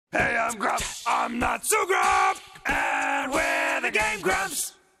Hey, I'm Grump. I'm not so Grump. And we're the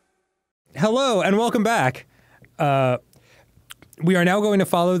GameGrumps. Hello and welcome back. We are now going to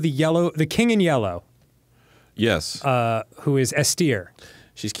follow the king in yellow. Yes. Who is Esther.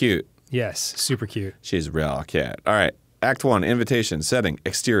 She's cute. Yes, super cute. She's a real cat. All right. Act 1, invitation, setting,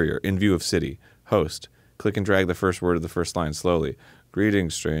 exterior, in view of city, host. Click and drag the first word of the first line slowly.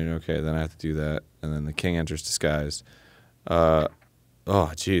 Greetings, stranger. Okay, then I have to do that. And then the king enters disguised.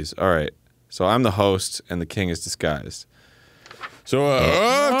 Oh, jeez. All right. So I'm the host, and the king is disguised. So I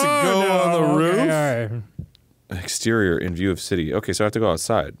have to go on the roof. Okay, all right. Exterior, in view of city. Okay, so I have to go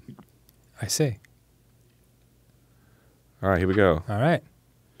outside. I see. All right, here we go. All right.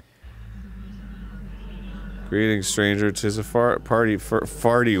 Greetings, stranger. 'Tis a party for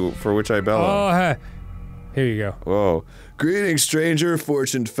which I bellow. Oh, hey. Here you go. Whoa. Greetings, stranger,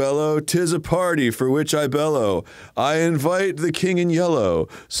 fortuned fellow. 'Tis a party for which I bellow. I invite the king in yellow.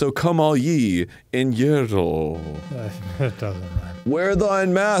 So come all ye in yellow. It doesn't rhyme. Wear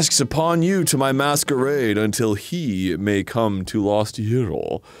thine masks upon you to my masquerade until he may come to lost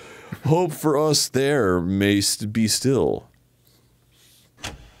yellow. Hope for us there mayst be still.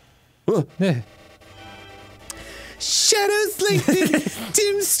 Shadows lengthen,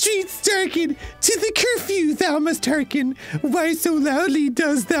 dim streets darken, to the curfew thou must hearken. Why so loudly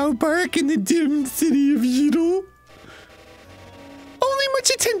dost thou bark in the dim city of Yidel? Only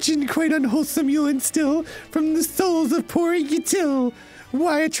much attention, quite unwholesome, you'll instill from the souls of poor Yitil.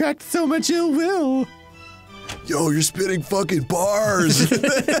 Why attract so much ill will? Yo, you're spitting fucking bars!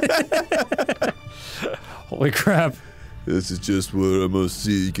 Holy crap. This is just what I must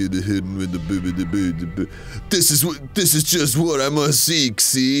seek in the hidden with the This is just what I must seek,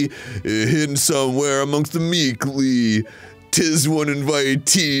 see? Hidden somewhere amongst the meekly. 'Tis one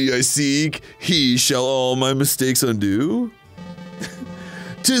invitee I seek, he shall all my mistakes undo.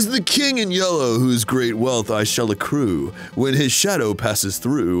 'Tis the king in yellow whose great wealth I shall accrue. When his shadow passes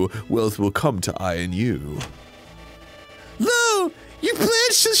through, wealth will come to I and you. Lo! Your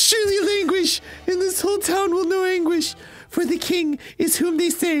pledge shall surely languish, and this whole town will know anguish. For the king is whom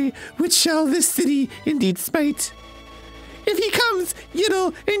they say, which shall this city indeed smite. If he comes,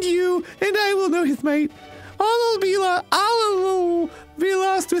 Yiddle and you and I will know his might. All will be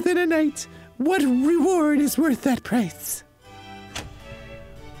lost within a night. What reward is worth that price?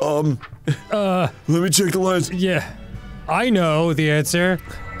 Let me check the lines. Yeah. I know the answer.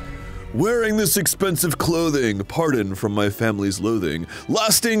 Wearing this expensive clothing, pardon from my family's loathing,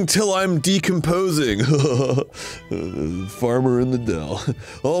 lasting till I'm decomposing. Farmer in the dell.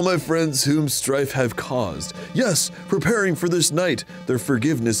 All my friends whom strife have caused. Yes, preparing for this night, their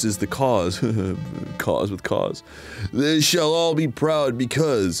forgiveness is the cause. Cause with cause. They shall all be proud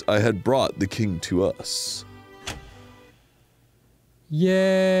because I had brought the king to us.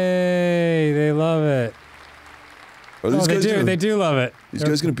 Yay, they love it. Are these guys They do love it. These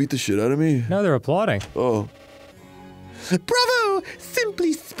guys gonna beat the shit out of me? No, they're applauding. Oh. Bravo!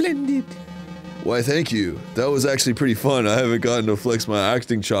 Simply splendid. Why, thank you. That was actually pretty fun. I haven't gotten to flex my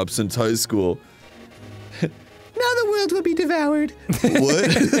acting chops since high school. Now the world will be devoured.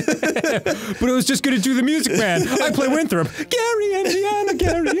 What? But I was just gonna do the Music Man. I play Winthrop. Gary, Indiana,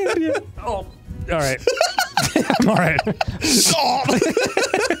 Gary, Indiana. Oh, all right. I'm all right.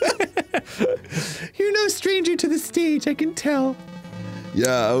 You're no stranger to the stage, I can tell.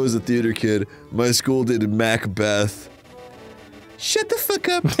 Yeah, I was a theater kid. My school did Macbeth. Shut the fuck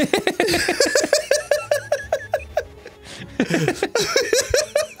up.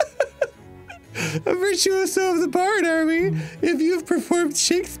 A virtuoso of the bard, are we? If you have performed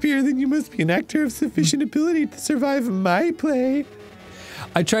Shakespeare, then you must be an actor of sufficient ability to survive my play.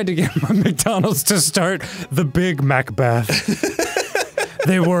 I tried to get my McDonald's to start the Big Macbeth.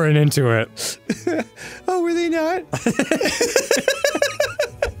 They weren't into it. Oh, were they not?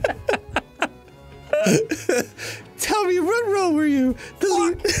 Tell me, what role were you?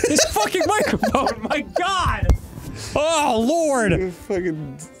 This fucking microphone, my god! Oh, Lord!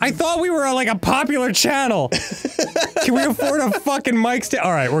 I thought we were like a popular channel. Can we afford a fucking mic stand?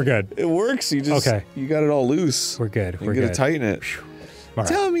 All right, we're good. It works. You just you got it all loose. We're good. We're gonna tighten it. All right.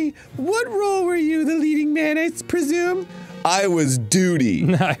 Tell me, what role were you, the leading man, I presume? I was Duty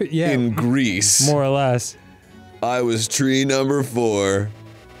in Greece. More or less. I was tree number 4.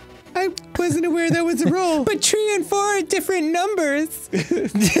 I wasn't aware that was a role. But 3 and 4 are different numbers.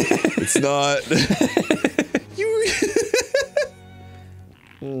 It's not.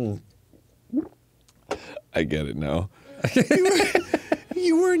 I get it now.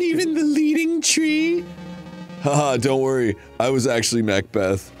 You weren't even the leading tree? Haha, don't worry. I was actually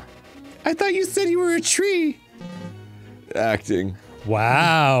Macbeth. I thought you said you were a tree. Acting.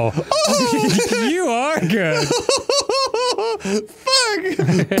 Wow. Oh. You are good. Fuck!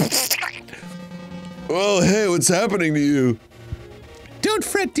 Well, hey, what's happening to you? Don't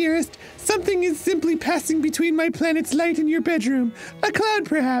fret, dearest. Something is simply passing between my planet's light and your bedroom. A cloud,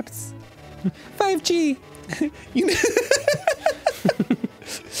 perhaps. 5G. You know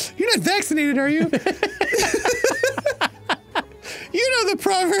You're not vaccinated, are you? You know the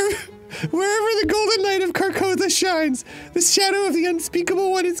proverb. Wherever the golden light of Carcosa shines, the shadow of the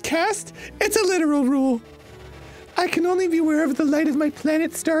unspeakable one is cast. It's a literal rule. I can only be wherever the light of my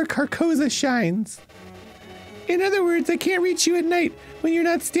planet star Carcosa shines. In other words, I can't reach you at night when you're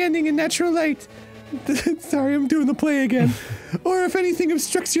not standing in natural light. Sorry, I'm doing the play again. Or if anything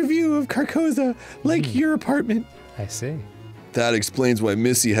obstructs your view of Carcosa, like your apartment. I see. That explains why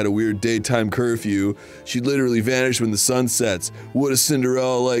Missy had a weird daytime curfew. She literally vanished when the sun sets. What a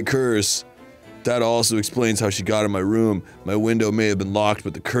Cinderella-like curse. That also explains how she got in my room. My window may have been locked,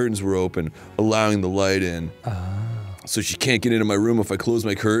 but the curtains were open, allowing the light in. So she can't get into my room if I close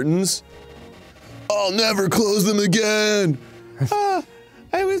my curtains? I'll never close them again!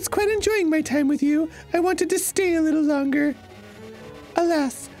 I was quite enjoying my time with you. I wanted to stay a little longer.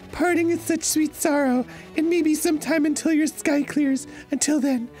 Alas, parting is such sweet sorrow, and maybe sometime until your sky clears. Until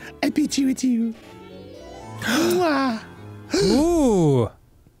then, I bid you adieu. Mwah. Ooh.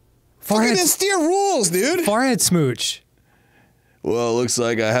 Fucking steer rules, dude! Forehead smooch. Well, looks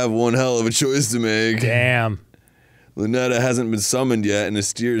like I have one hell of a choice to make. Damn. Lunetta hasn't been summoned yet, and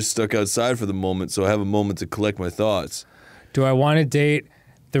Astir is stuck outside for the moment, so I have a moment to collect my thoughts. Do I want to date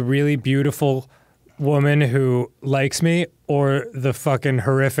the really beautiful woman who likes me, or the fucking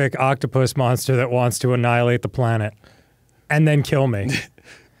horrific octopus monster that wants to annihilate the planet and then kill me?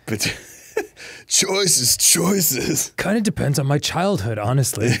 But choices. Kind of depends on my childhood,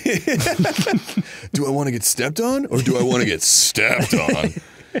 honestly. Do I want to get stepped on, or do I want to get stepped on?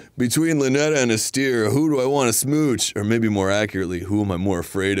 Between Lunetta and Astir, who do I want to smooch? Or maybe more accurately, who am I more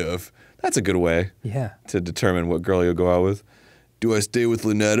afraid of? That's a good way to determine what girl you'll go out with. Do I stay with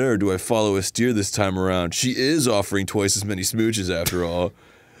Lunetta, or do I follow Astir this time around? She is offering twice as many smooches after all.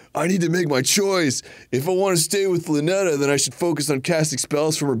 I need to make my choice. If I want to stay with Lunetta, then I should focus on casting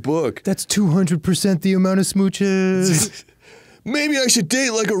spells from her book. That's 200% the amount of smooches. Maybe I should date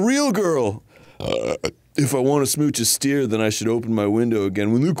like a real girl. If I want to smooch Astir, then I should open my window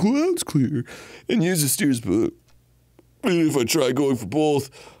again when the clouds clear and use Astir's book. And if I try going for both,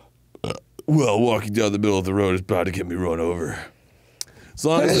 well, walking down the middle of the road is about to get me run over. As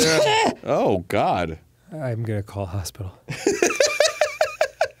long as they're... Oh, God. I'm gonna call hospital.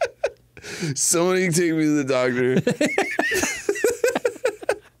 Somebody take me to the doctor.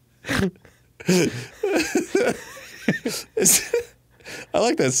 I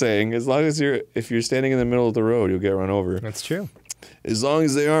like that saying. As long as if you're standing in the middle of the road, you'll get run over. That's true. As long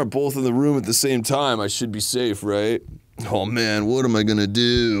as they aren't both in the room at the same time, I should be safe, right? Oh man, what am I gonna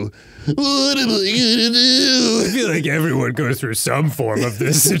do? What am I gonna do? I feel like everyone goes through some form of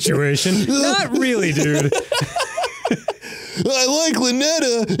this situation. Not really, dude. I like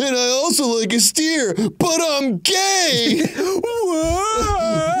Lunetta, and I also like Astir, but I'm gay! What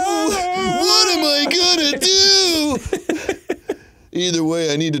am I gonna do? Either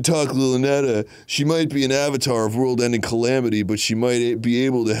way, I need to talk to Lunetta. She might be an avatar of world-ending calamity, but she might be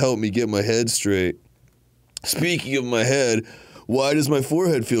able to help me get my head straight. Speaking of my head, why does my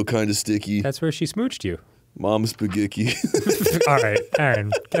forehead feel kind of sticky? That's where she smooched you. Mom spaghetti. All right,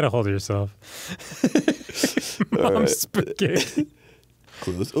 Aaron, get a hold of yourself. Mom spaghetti.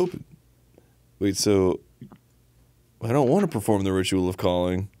 Close, open. Wait, so I don't want to perform the ritual of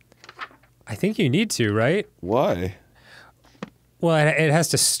calling. I think you need to, right? Why? Well, it has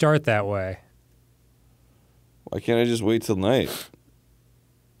to start that way. Why can't I just wait till night?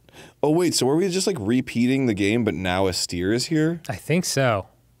 Oh, wait, so are we just like repeating the game, but now Astir is here? I think so.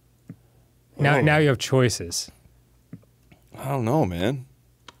 Now you have choices. I don't know, man.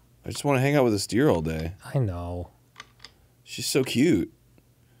 I just want to hang out with Astir all day. I know. She's so cute.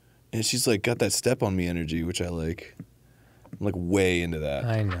 And she's like got that step on me energy, which I like. I'm like way into that.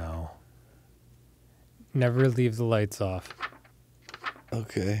 I know. Never leave the lights off.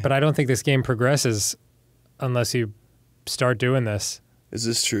 Okay. But I don't think this game progresses unless you start doing this. Is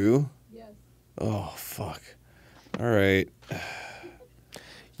this true? Yes. Oh, fuck. All right.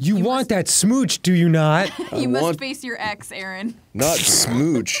 You want that smooch, do you not? You must face your ex, Aaron. Not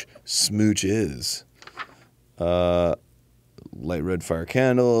smooch. Smooch is. Light red fire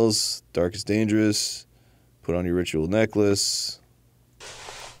candles. Dark is dangerous. Put on your ritual necklace.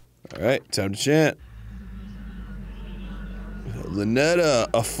 All right, time to chant. Lunetta,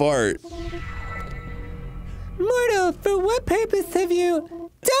 a fart. Mortal Well, for what purpose have you...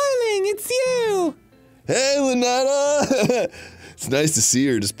 Darling, it's you! Hey, Lynetta! It's nice to see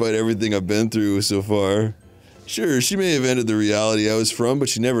her despite everything I've been through so far. Sure, she may have ended the reality I was from, but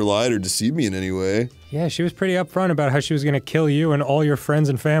she never lied or deceived me in any way. Yeah, she was pretty upfront about how she was gonna kill you and all your friends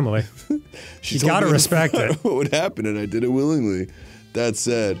and family. You gotta respect it. What would happen, and I did it willingly. That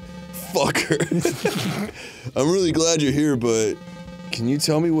said, fuck her. I'm really glad you're here, but can you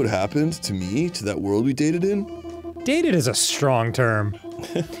tell me what happened to me, to that world we dated in? Dated is a strong term.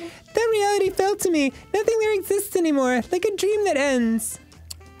 That reality fell to me. Nothing there exists anymore, like a dream that ends.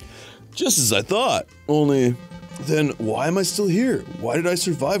 Just as I thought. Only, then why am I still here? Why did I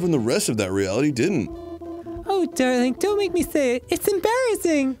survive when the rest of that reality didn't? Oh, darling, don't make me say it. It's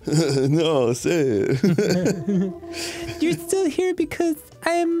embarrassing. No, say it. You're still here because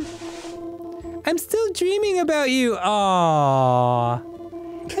I'm still dreaming about you. Aww.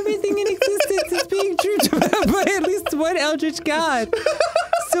 Everything in existence is being dreamed about by at least one eldritch god.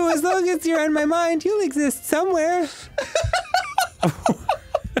 So as long as you're on my mind, you'll exist somewhere.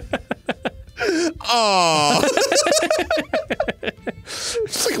 Aww.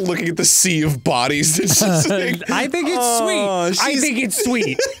 It's like looking at the sea of bodies. It's just like, I think it's sweet. I think it's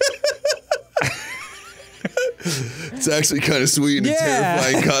sweet. It's actually kind of sweet in a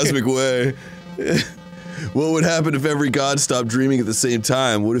terrifying cosmic way. What would happen if every god stopped dreaming at the same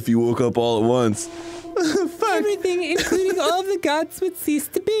time? What if you woke up all at once? Everything, including all of the gods, would cease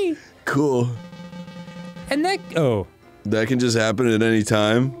to be. Cool. And that... Oh. That can just happen at any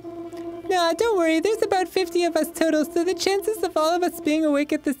time? Nah, don't worry. There's about 50 of us total, so the chances of all of us being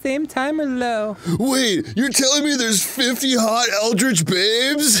awake at the same time are low. Wait, you're telling me there's 50 hot eldritch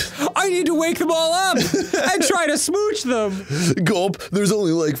babes? I need to wake them all up and try to smooch them. Gulp, there's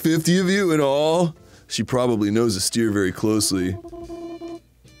only like 50 of you in all? She probably knows Astir very closely.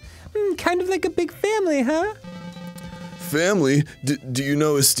 Kind of like a big family, huh? Family? Do you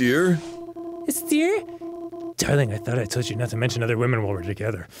know Astir? Astir? Darling, I thought I told you not to mention other women while we're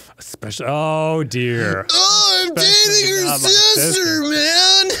together. Especially, oh dear. Oh, I'm dating her sister,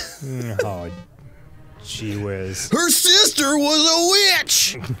 man! Oh, gee whiz. Her sister was a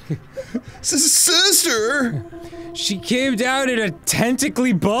witch! Sister? She came down in a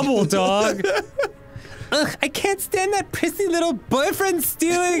tentacly bubble, dog. Ugh, I can't stand that prissy little boyfriend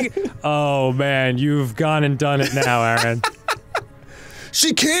stealing. Oh man, you've gone and done it now, Aaron.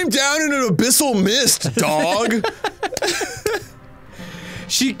 She came down in an abyssal mist, dog!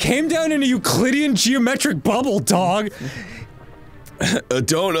 She came down in a Euclidean geometric bubble, dog.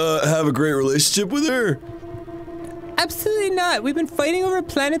 Don't have a great relationship with her? Absolutely not. We've been fighting over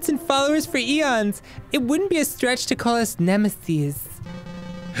planets and followers for eons. It wouldn't be a stretch to call us nemesis.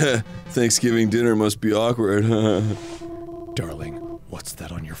 Thanksgiving dinner must be awkward. Darling, what's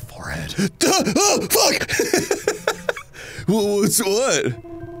that on your forehead? Oh, fuck! What's what?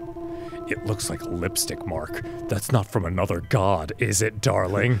 It looks like a lipstick mark. That's not from another god, is it,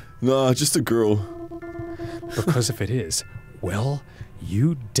 darling? Nah, just a girl. Because if it is, well,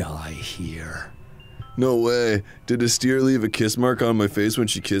 you die here. No way. Did Astir leave a kiss mark on my face when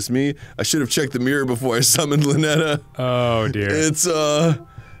she kissed me? I should have checked the mirror before I summoned Lynetta. Oh dear.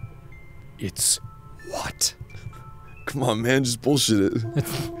 It's what? Come on, man, just bullshit it.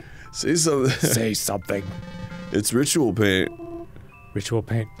 Say something. Say something. It's ritual paint. Ritual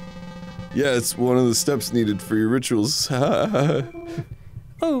paint? Yeah, it's one of the steps needed for your rituals.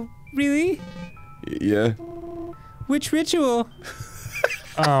 Oh, really? Yeah. Which ritual?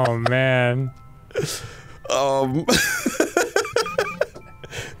 Oh, man.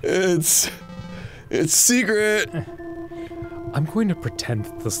 It's secret. I'm going to pretend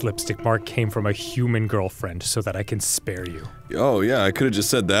that this lipstick mark came from a human girlfriend so that I can spare you. Oh, yeah, I could have just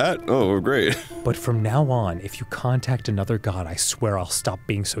said that. Oh, great. But from now on, if you contact another god, I swear I'll stop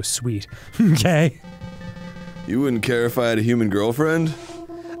being so sweet. Okay? You wouldn't care if I had a human girlfriend?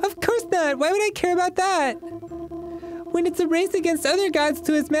 Of course not. Why would I care about that? When it's a race against other gods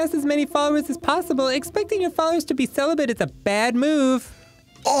to amass as many followers as possible, expecting your followers to be celibate is a bad move.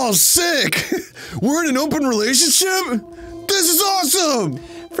 Oh, sick! We're in an open relationship? This is awesome!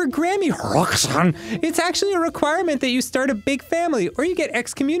 For Grammy Roxanne, it's actually a requirement that you start a big family, or you get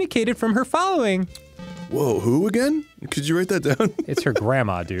excommunicated from her following. Whoa, who again? Could you write that down? It's her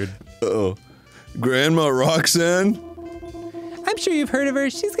grandma, dude. Uh-oh. Grandma Roxanne? I'm sure you've heard of her.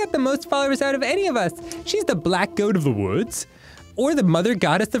 She's got the most followers out of any of us. She's the black goat of the woods, or the mother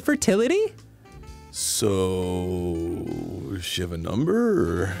goddess of fertility. So, does she have a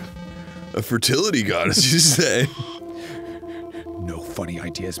number, or a fertility goddess, you say? No funny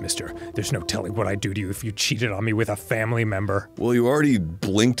ideas, mister. There's no telling what I'd do to you if you cheated on me with a family member. Well, you already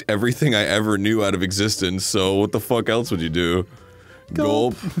blinked everything I ever knew out of existence, so what the fuck else would you do?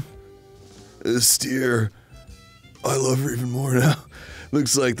 Gulp. Steer. I love her even more now.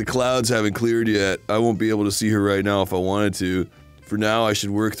 Looks like the clouds haven't cleared yet. I won't be able to see her right now if I wanted to. For now, I should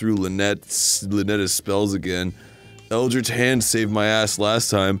work through Lynette's spells again. Eldritch Hand saved my ass last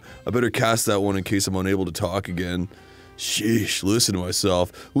time. I better cast that one in case I'm unable to talk again. Sheesh, listen to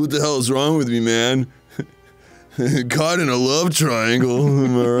myself. What the hell is wrong with me, man? Caught in a love triangle,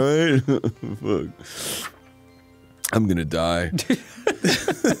 am I right? Fuck. I'm gonna die.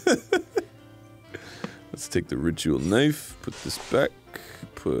 Let's take the ritual knife, put this back,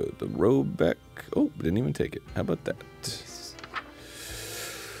 put the robe back. Oh, didn't even take it. How about that?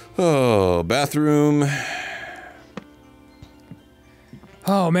 Oh, bathroom.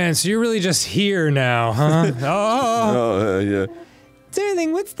 Oh man, so you're really just here now, huh? Oh, Yeah.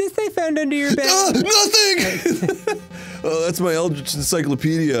 darling, what's this I found under your bed? Nothing! Oh, that's my Eldritch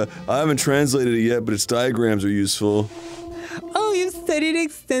Encyclopedia. I haven't translated it yet, but its diagrams are useful. Oh, you've studied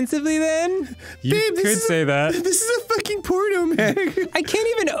extensively then? You Babe, could say that. This is a fucking porno mag. I can't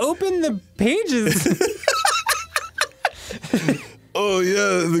even open the pages. Oh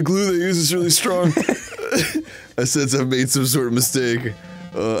yeah, the glue they use is really strong. I sense I've made some sort of mistake.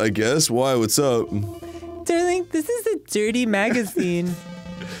 I guess. Why? What's up? Darling, this is a dirty magazine.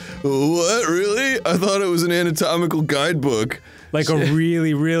 What? Really? I thought it was an anatomical guidebook. Like a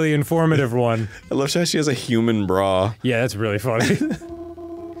really, really informative one. I love how she has a human bra. Yeah, that's really funny.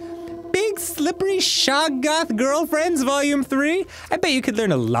 Big Slippery Shoggoth Girlfriends Volume 3? I bet you could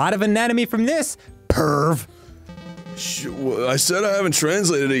learn a lot of anatomy from this, perv. I said I haven't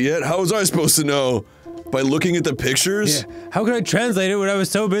translated it yet. How was I supposed to know? By looking at the pictures? Yeah. How could I translate it when I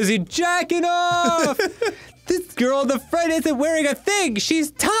was so busy jacking off? This girl on the front isn't wearing a thing.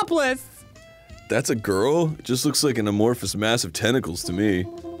 She's topless. That's a girl? It just looks like an amorphous mass of tentacles to me.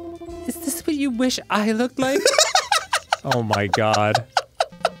 Is this what you wish I looked like? Oh my god.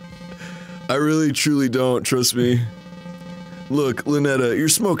 I really truly don't, trust me. Look, Lynetta, you're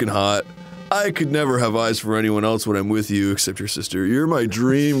smoking hot. I could never have eyes for anyone else when I'm with you except your sister. You're my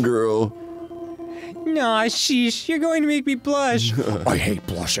dream girl. Nah, sheesh, you're going to make me blush. I hate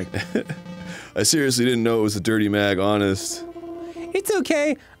blushing. I seriously didn't know it was a dirty mag, honest. It's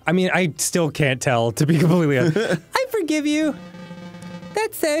okay. I mean, I still can't tell, to be completely honest. I forgive you.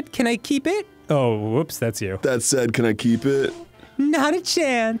 That said, can I keep it? Oh, whoops, that's you. That said, can I keep it? Not a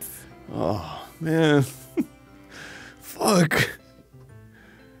chance. Oh, man. Fuck.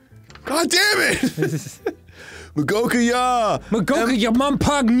 God damn it! Magoka ya! Magoka, your mum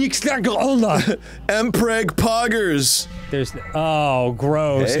pug nixlagola. Empreg poggers! There's, oh,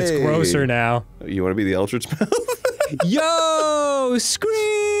 gross. It's Hey. grosser now. You wanna be the Eldritch Mouth? Yo,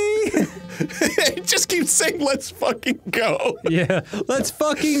 scream! It just keeps saying, let's fucking go. Yeah, let's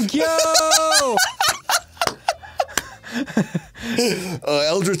fucking go!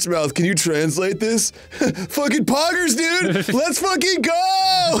 Eldritch Mouth, can you translate this? Fucking poggers, dude! Let's fucking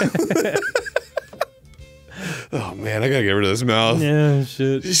go! Oh man, I gotta get rid of this mouth. Yeah,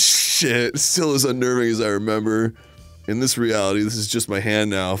 shit. Shit, still as unnerving as I remember. In this reality, this is just my hand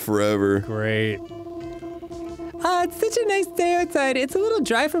now, forever. Great. It's such a nice day outside. It's a little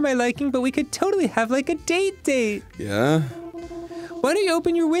dry for my liking, but we could totally have like a date. Yeah? Why don't you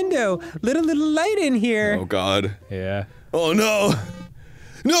open your window? Let a little light in here. Oh god. Yeah. Oh no!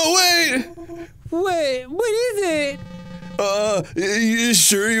 No, wait! What is it? You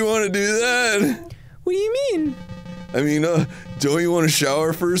sure you want to do that? What do you mean? I mean, don't you want to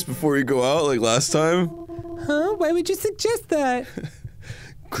shower first before you go out like last time? Huh? Why would you suggest that?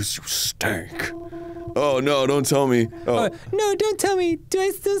 'Cause you stank. Oh no, don't tell me. Oh, No, don't tell me. Do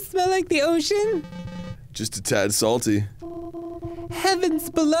I still smell like the ocean? just a tad salty. Heavens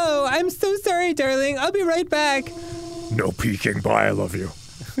below. I'm so sorry, darling. I'll be right back. No peeking, bye, I love you.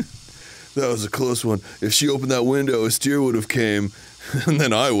 That was a close one. If she opened that window, a steer would have came, and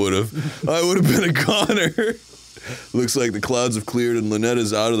then I would have. I would have been a goner. Looks like the clouds have cleared and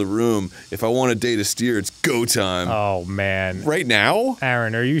Lynetta's out of the room. If I want to date a steer, it's go time. Oh, man. Right now?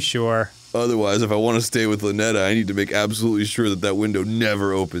 Aaron, are you sure? Otherwise, if I want to stay with Lynetta, I need to make absolutely sure that that window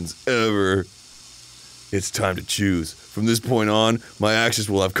never opens, ever. It's time to choose. From this point on, my actions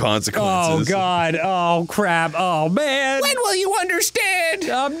will have consequences. Oh, God. Oh, crap. Oh, man. When will you understand?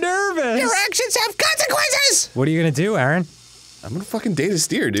 I'm nervous. Your actions have consequences! What are you going to do, Aaron? I'm gonna fucking date a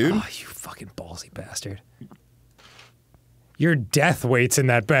steer, dude. Oh, you fucking ballsy bastard. Your death waits in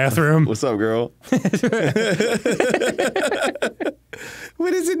that bathroom. What's up, girl?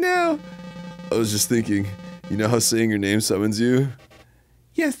 What is it now? I was just thinking, you know how saying your name summons you?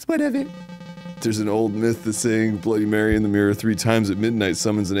 Yes, what of it? There's an old myth that's saying Bloody Mary in the mirror 3 times at midnight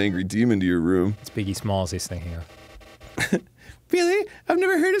summons an angry demon to your room. It's Biggie Smalls he's thinking of. Really? I've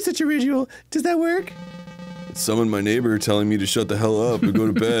never heard of such a ritual. Does that work? It summoned my neighbor telling me to shut the hell up and go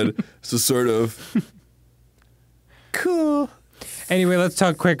to bed. So sort of. Cool. Anyway, let's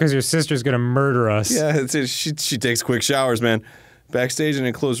talk quick because your sister's gonna murder us. Yeah, that's it. She takes quick showers, man. Backstage in an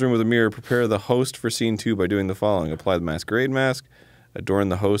enclosed room with a mirror, prepare the host for scene 2 by doing the following. Apply the masquerade mask, adorn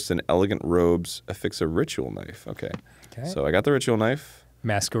the host in elegant robes, affix a ritual knife. Okay. So I got the ritual knife.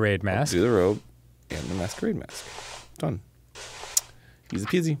 Masquerade mask. Do the robe and the masquerade mask. Done. Easy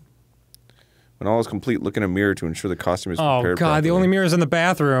peasy. When all is complete, look in a mirror to ensure the costume is prepared Oh, God, properly. the only mirror's in the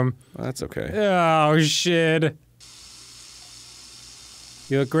bathroom. Well, that's okay. Oh, shit.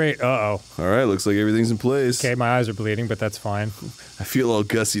 You look great. Uh-oh. All right, looks like everything's in place. Okay, my eyes are bleeding, but that's fine. I feel all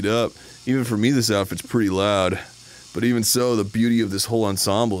gussied up. Even for me, this outfit's pretty loud. But even so, the beauty of this whole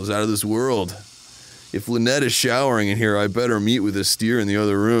ensemble is out of this world. If Lynette is showering in here, I better meet with a steer in the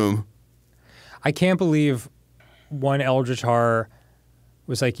other room. I can't believe one Eldritch Horror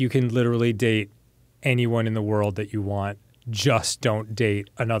was like, you can literally date anyone in the world that you want. Just don't date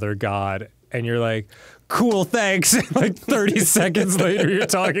another god. And you're like, cool, thanks. Like 30 seconds later, you're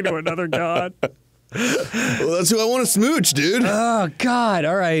talking to another god. Well, that's who I want to smooch, dude. Oh, God.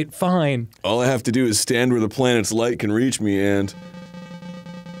 All right, fine. All I have to do is stand where the planet's light can reach me, and...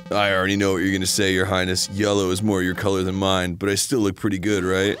 I already know what you're gonna say, Your Highness. Yellow is more your color than mine, but I still look pretty good,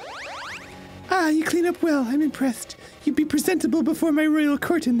 right? Ah, you clean up well. I'm impressed. You'd be presentable before my royal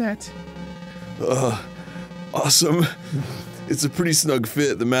court in that. Awesome. It's a pretty snug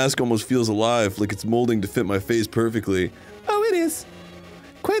fit. The mask almost feels alive, like it's molding to fit my face perfectly. Oh, it is.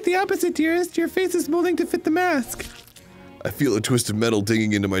 Quite the opposite, dearest. Your face is molding to fit the mask. I feel a twist of metal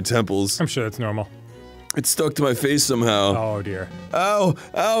digging into my temples. I'm sure that's normal. It's stuck to my face somehow. Oh, dear. Ow!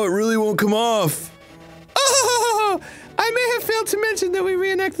 Ow, it really won't come off! Oh! I may have failed to mention that we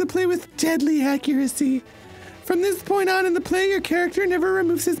reenact the play with deadly accuracy. From this point on in the play, your character never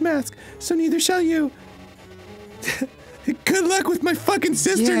removes his mask, so neither shall you. Good luck with my fucking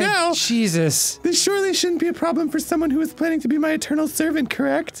sister now! Jesus. This surely shouldn't be a problem for someone who is planning to be my eternal servant,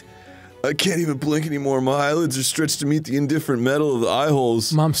 correct? I can't even blink anymore. My eyelids are stretched to meet the indifferent metal of the eye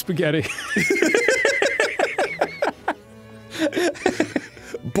holes. Mom spaghetti.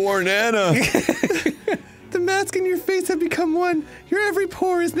 Poor Nana! The mask and your face have become one. Your every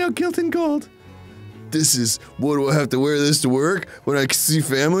pore is now gilt and gold. This is... What, do I have to wear this to work? When I see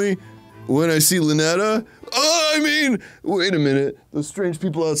family? When I see Lynetta? Oh, I mean... Wait a minute. Those strange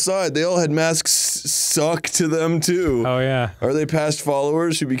people outside, they all had masks stuck to them, too. Oh, yeah. Are they past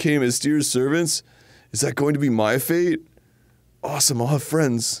followers who became Astere's servants? Is that going to be my fate? Awesome, I'll have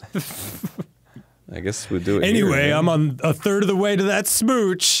friends. I guess we'll do it Anyway, here, I'm on a third of the way to that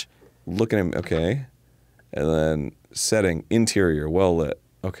smooch. Look at him, okay. And then setting, interior, well lit.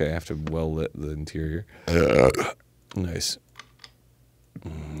 Okay, I have to well lit the interior. Nice.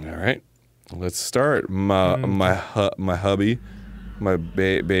 All right, let's start. My hubby, my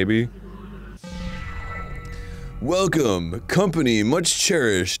baby. Welcome, company much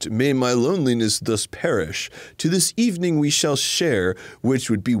cherished, may my loneliness thus perish. To this evening we shall share,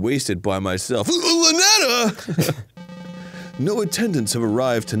 which would be wasted by myself. Lynetta! No attendants have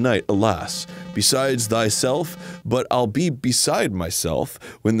arrived tonight, alas, besides thyself, but I'll be beside myself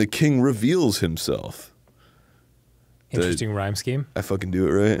when the king reveals himself. Interesting rhyme scheme. I fucking do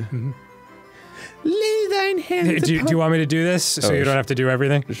it right? Mm-hmm. Lay thine hands Do you want me to do this so you don't have to do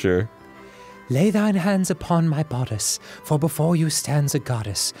everything? Sure. Lay thine hands upon my bodice, for before you stands a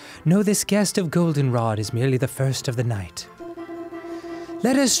goddess. Know this guest of goldenrod is merely the first of the night.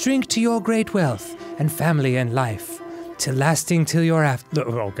 Let us drink to your great wealth, and family and life, till lasting till your after...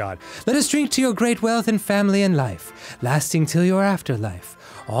 Oh, God. Let us drink to your great wealth and family and life, lasting till your afterlife.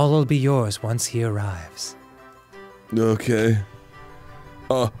 All will be yours once he arrives. Okay.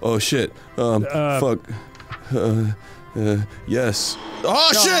 Oh shit. Fuck. Yes.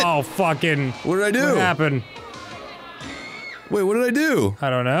 Oh shit! Oh, fucking... What did I do? What happened? Wait, what did I do? I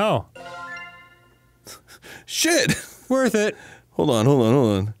don't know. Shit! Worth it. Hold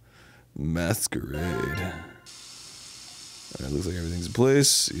on. Masquerade. Alright, looks like everything's in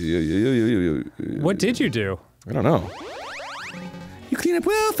place. What did you do? I don't know. You clean up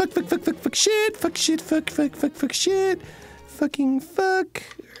well. Fuck shit. Fuck shit. Fuck shit. Fucking fuck.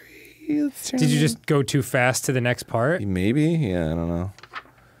 Did you just go too fast to the next part? Maybe? Yeah, I don't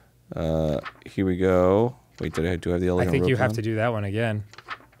know. Here we go. Wait, do I have the I elegant think you rope have on? to do that one again.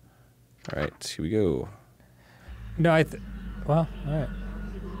 Alright, here we go. No, well, alright.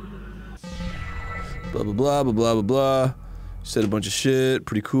 Blah, blah, blah, blah, blah, blah, blah. Said a bunch of shit.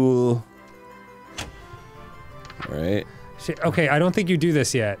 Pretty cool. Alright. Okay, I don't think you do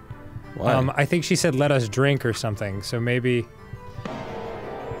this yet. Why? I think she said let us drink or something, so maybe...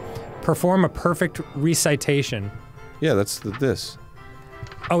 Perform a perfect recitation. Yeah, that's this.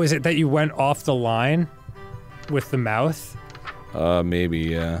 Oh, is it that you went off the line? With the mouth? Maybe,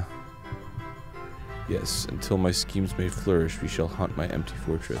 yeah. Yes, until my schemes may flourish, we shall haunt my empty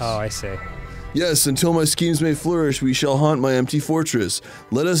fortress. Oh, I see. Yes, until my schemes may flourish, we shall haunt my empty fortress.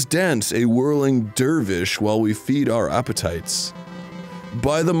 Let us dance a whirling dervish while we feed our appetites.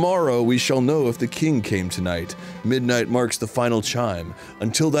 By the morrow we shall know if the king came tonight. Midnight marks the final chime.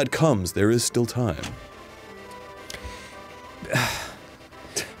 Until that comes, there is still time.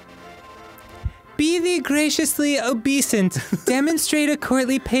 Be thee graciously obeisant, demonstrate a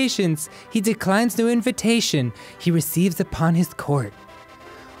courtly patience. He declines no invitation, he receives upon his court.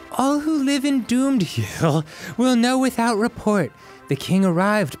 All who live in doomed hill will know without report, the king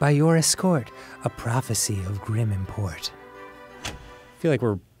arrived by your escort, a prophecy of grim import. I feel like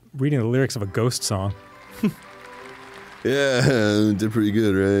we're reading the lyrics of a ghost song. Yeah, they're pretty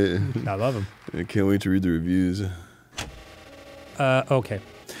good, right? I love them. I can't wait to read the reviews. Okay.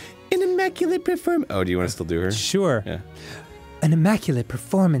 An immaculate performance. Oh, do you want to still do her? Sure. Yeah. An immaculate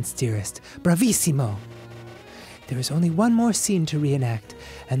performance, dearest. Bravissimo. There is only one more scene to reenact,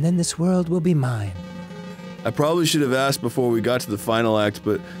 and then this world will be mine. I probably should have asked before we got to the final act,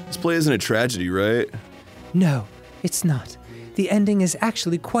 but this play isn't a tragedy, right? No, it's not. The ending is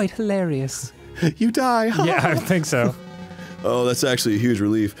actually quite hilarious. You die. Yeah, I think so. Oh, that's actually a huge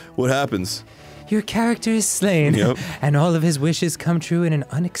relief. What happens? Your character is slain, Yep. and all of his wishes come true in an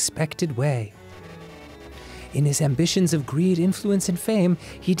unexpected way. In his ambitions of greed, influence, and fame,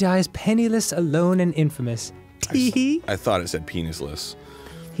 he dies penniless, alone, and infamous. Tee-hee. I thought it said penisless.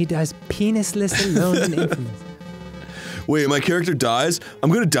 He dies penisless, alone, and infamous. Wait, my character dies?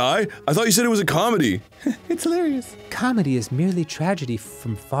 I'm gonna die? I thought you said it was a comedy. It's hilarious. Comedy is merely tragedy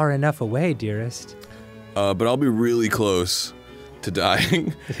from far enough away, dearest. But I'll be really close to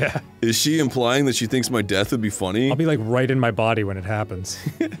dying. Yeah. Is she implying that she thinks my death would be funny? I'll be like right in my body when it happens.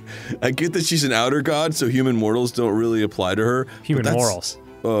 I get that she's an outer god, so human mortals don't really apply to her. Human but that's- morals.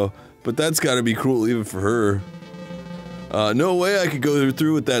 Oh, but that's gotta be cruel even for her. No way I could go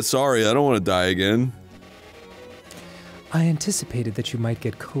through with that. Sorry, I don't want to die again. I anticipated that you might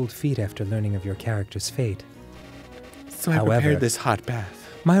get cold feet after learning of your character's fate. So However, I prepared this hot bath.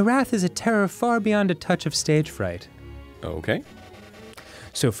 My wrath is a terror far beyond a touch of stage fright. Okay.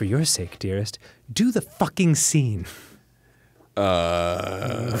 So for your sake, dearest, do the fucking scene.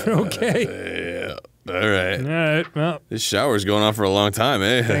 Okay. Yeah. Alright. Alright, well, This shower's going on for a long time,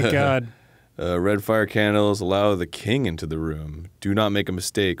 eh? thank God. Red fire candles allow the king into the room. Do not make a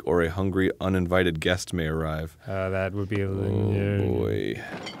mistake, or a hungry, uninvited guest may arrive. That would be... Oh boy.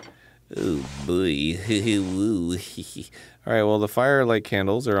 Oh boy. Alright, well, the firelight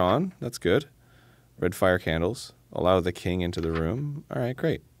candles are on. That's good. Red fire candles allow the king into the room. Alright,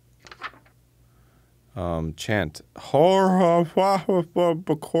 great. Chant. Bakorna.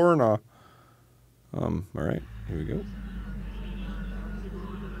 Alright, here we go.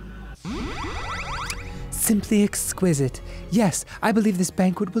 Simply exquisite. Yes, I believe this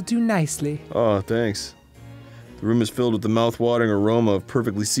banquet will do nicely. Oh, thanks. The room is filled with the mouth-watering aroma of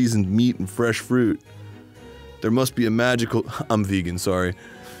perfectly seasoned meat and fresh fruit. There must be a magical... I'm vegan, sorry.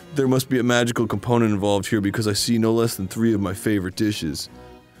 There must be a magical component involved here because I see no less than 3 of my favorite dishes.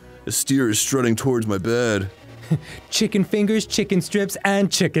 A steer is strutting towards my bed. Chicken fingers, chicken strips,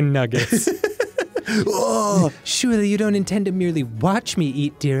 and chicken nuggets. Oh, Surely you don't intend to merely watch me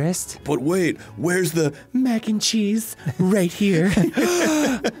eat, dearest. but wait, where's the... Mac and cheese. Right here.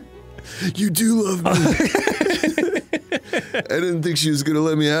 You do love me. I didn't think she was gonna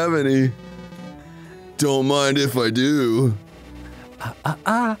let me have any. Don't mind if I do.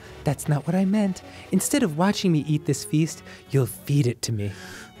 That's not what I meant. Instead of watching me eat this feast, you'll feed it to me.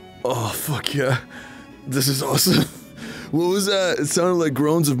 Oh, fuck yeah. This is awesome. What was that? It sounded like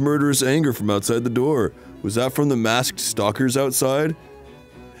groans of murderous anger from outside the door. Was that from the masked stalkers outside?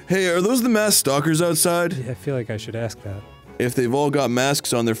 Hey, are those the masked stalkers outside? I feel like I should ask that. If they've all got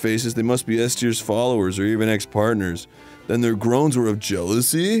masks on their faces, they must be S-tier's followers or even ex-partners. Then their groans were of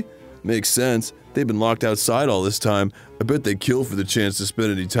jealousy? Makes sense. They've been locked outside all this time. I bet they'd kill for the chance to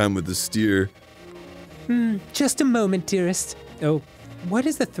spend any time with the steer. Just a moment, dearest. Oh, what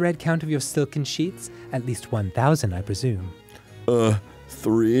is the thread count of your silken sheets? At least 1,000, I presume.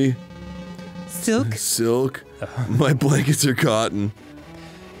 3. Silk? Silk. My blankets are cotton.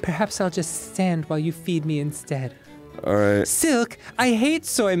 Perhaps I'll just stand while you feed me instead. Alright. Silk? I hate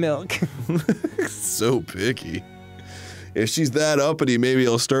soy milk. So picky. If she's that uppity, maybe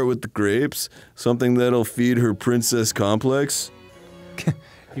I'll start with the grapes. Something that'll feed her princess complex.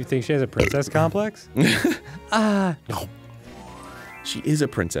 You think she has a princess complex? Ah, She is a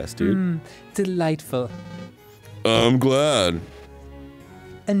princess, dude. delightful. I'm glad.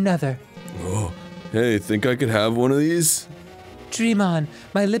 Another. Oh, hey, think I could have one of these? Dream on.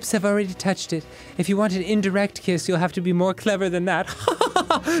 My lips have already touched it. If you want an indirect kiss, you'll have to be more clever than that.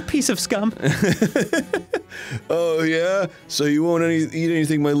 Piece of scum. Oh, yeah? So you won't eat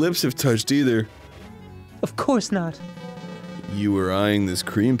anything my lips have touched either. Of course not. You were eyeing this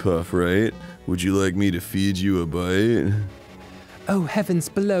cream puff, right? Would you like me to feed you a bite? Oh, heavens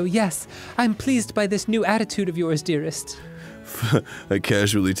below, yes. I'm pleased by this new attitude of yours, dearest. I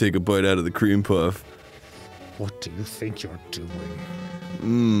casually take a bite out of the cream puff. What do you think you're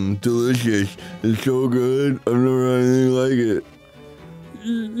doing? Delicious. It's so good. I've never had anything like it.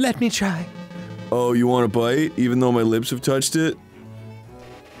 Let me try. Oh, you want a bite, even though my lips have touched it?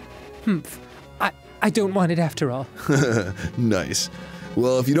 I don't want it after all. Nice.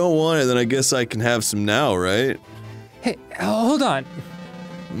 Well, if you don't want it, then I guess I can have some now, right? Hey, hold on.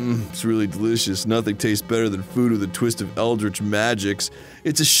 It's really delicious. Nothing tastes better than food with a twist of eldritch magics.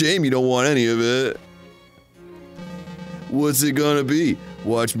 It's a shame you don't want any of it. What's it gonna be?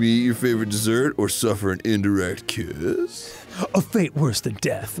 Watch me eat your favorite dessert or suffer an indirect kiss? A fate worse than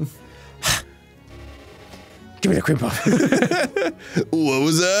death. Give me the cream puff. What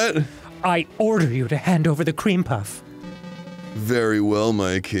was that? I order you to hand over the cream puff. Very well,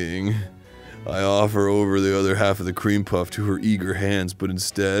 my king. I offer over the other half of the cream puff to her eager hands, but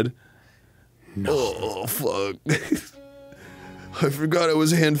instead... No. Oh, fuck. I forgot I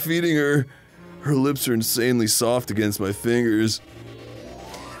was hand-feeding her. Her lips are insanely soft against my fingers.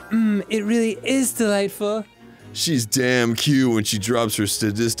 It really is delightful. She's damn cute when she drops her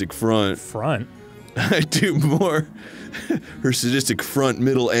sadistic front. Front? I do more. Her sadistic front,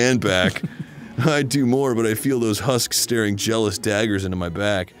 middle, and back. I do more, but I feel those husks staring jealous daggers into my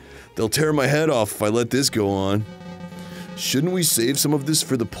back. They'll tear my head off if I let this go on. Shouldn't we save some of this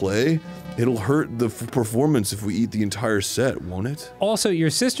for the play? It'll hurt the performance if we eat the entire set, won't it? Also, your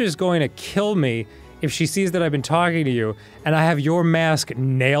sister's going to kill me if she sees that I've been talking to you and I have your mask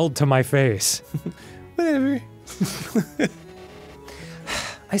nailed to my face. Whatever.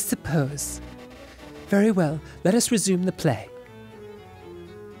 I suppose. Very well, let us resume the play.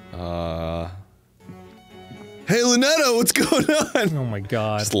 Hey, Lynetta, what's going on? Oh my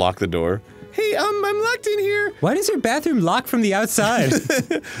god. Just lock the door. Hey, I'm locked in here. Why does your bathroom lock from the outside?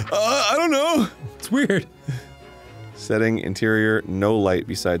 I don't know. It's weird. Setting interior, no light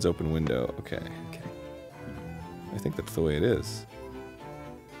besides open window. Okay. I think that's the way it is.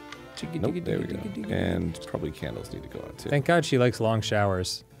 Nope, there we go. And probably candles need to go out too. Thank God she likes long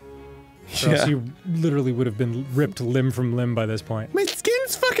showers. Or else you literally would have been ripped limb from limb by this point. My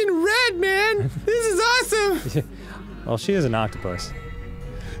skin's fucking red, man. This is awesome. Well, she is an octopus.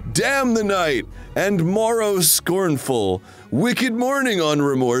 Damn the night, and morrow scornful. Wicked morning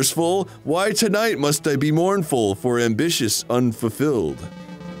unremorseful. Why tonight must I be mournful for ambitious unfulfilled?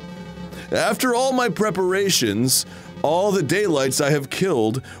 After all my preparations, all the daylights I have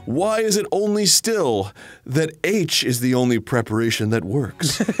killed, why is it only still that H is the only preparation that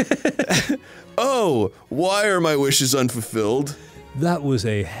works? Oh, why are my wishes unfulfilled? That was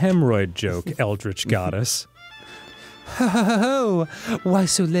a hemorrhoid joke, Eldritch Goddess. Ho ho ho ho! Why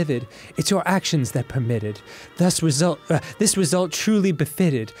so livid? It's your actions that permitted. Thus this result truly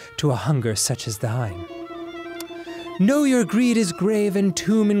befitted to a hunger such as thine. Know your greed is grave and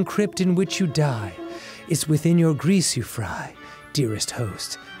tomb and crypt in which you die. It's within your grease you fry. Dearest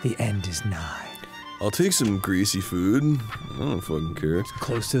host, the end is nigh. I'll take some greasy food. I don't fucking care.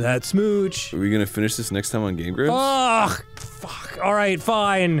 Close to that smooch. Are we gonna finish this next time on GameGrumps? Ugh! Fuck. Alright,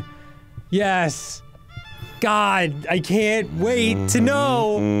 fine. Yes. God, I can't wait to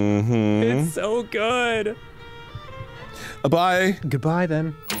know. It's so good. Bye. Goodbye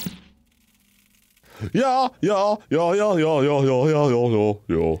then. Okay,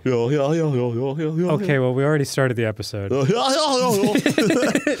 Okay, well, we already started the episode.